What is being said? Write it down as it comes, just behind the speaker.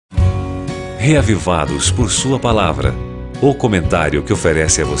Reavivados por sua palavra. O comentário que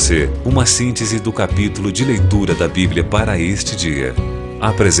oferece a você uma síntese do capítulo de leitura da Bíblia para este dia.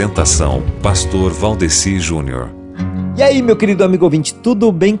 Apresentação, Pastor Valdeci, Júnior. E aí, meu querido amigo ouvinte,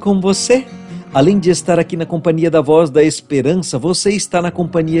 tudo bem com você? Além de estar aqui na companhia da Voz da Esperança, você está na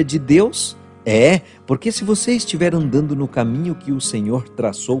companhia de Deus? Porque se você estiver andando no caminho que o Senhor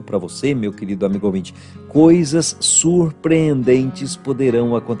traçou para você, meu querido amigo ouvinte, coisas surpreendentes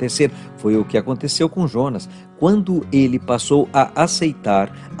poderão acontecer. Foi o que aconteceu com Jonas. Quando ele passou a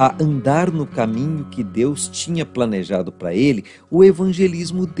aceitar, a andar no caminho que Deus tinha planejado para ele, o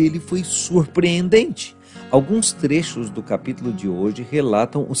evangelismo dele foi surpreendente. Alguns trechos do capítulo de hoje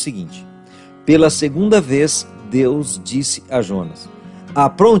relatam o seguinte: pela segunda vez, Deus disse a Jonas: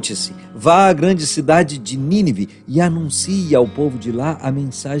 apronte-se, vá à grande cidade de Nínive e anuncie ao povo de lá a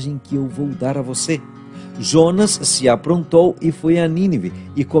mensagem que eu vou dar a você. Jonas se aprontou e foi a Nínive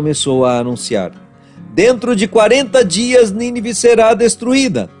e começou a anunciar: dentro de 40 dias Nínive será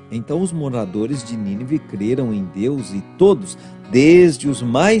destruída. Então os moradores de Nínive creram em Deus e todos, desde os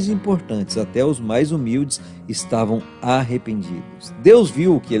mais importantes até os mais humildes, estavam arrependidos. Deus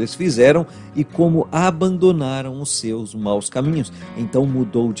viu o que eles fizeram e como abandonaram os seus maus caminhos. Então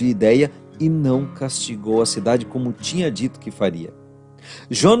mudou de ideia e não castigou a cidade como tinha dito que faria.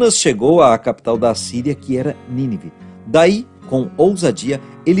 Jonas chegou à capital da Síria, que era Nínive. Daí, com ousadia,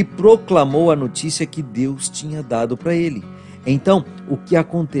 ele proclamou a notícia que Deus tinha dado para ele. Então, o que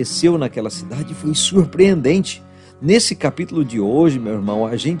aconteceu naquela cidade foi surpreendente. Nesse capítulo de hoje, meu irmão,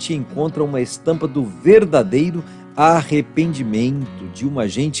 a gente encontra uma estampa do verdadeiro arrependimento de uma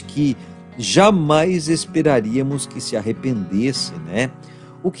gente que jamais esperaríamos que se arrependesse, né?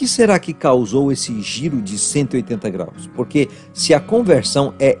 O que será que causou esse giro de 180 graus? Porque se a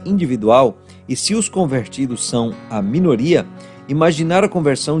conversão é individual e se os convertidos são a minoria, imaginar a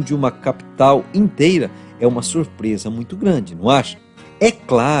conversão de uma capital inteira é uma surpresa muito grande, não acha? É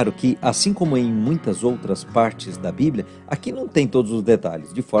claro que, assim como em muitas outras partes da Bíblia, aqui não tem todos os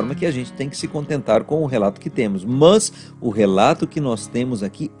detalhes, de forma que a gente tem que se contentar com o relato que temos. Mas o relato que nós temos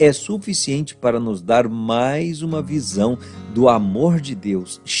aqui é suficiente para nos dar mais uma visão do amor de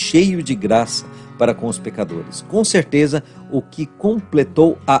Deus, cheio de graça para com os pecadores. Com certeza, o que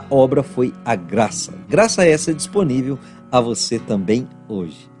completou a obra foi a graça. Graça essa disponível a você também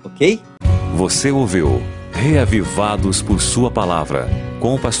hoje, ok? Você ouviu Reavivados por sua palavra,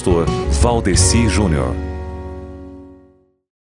 com o pastor Valdeci, Júnior.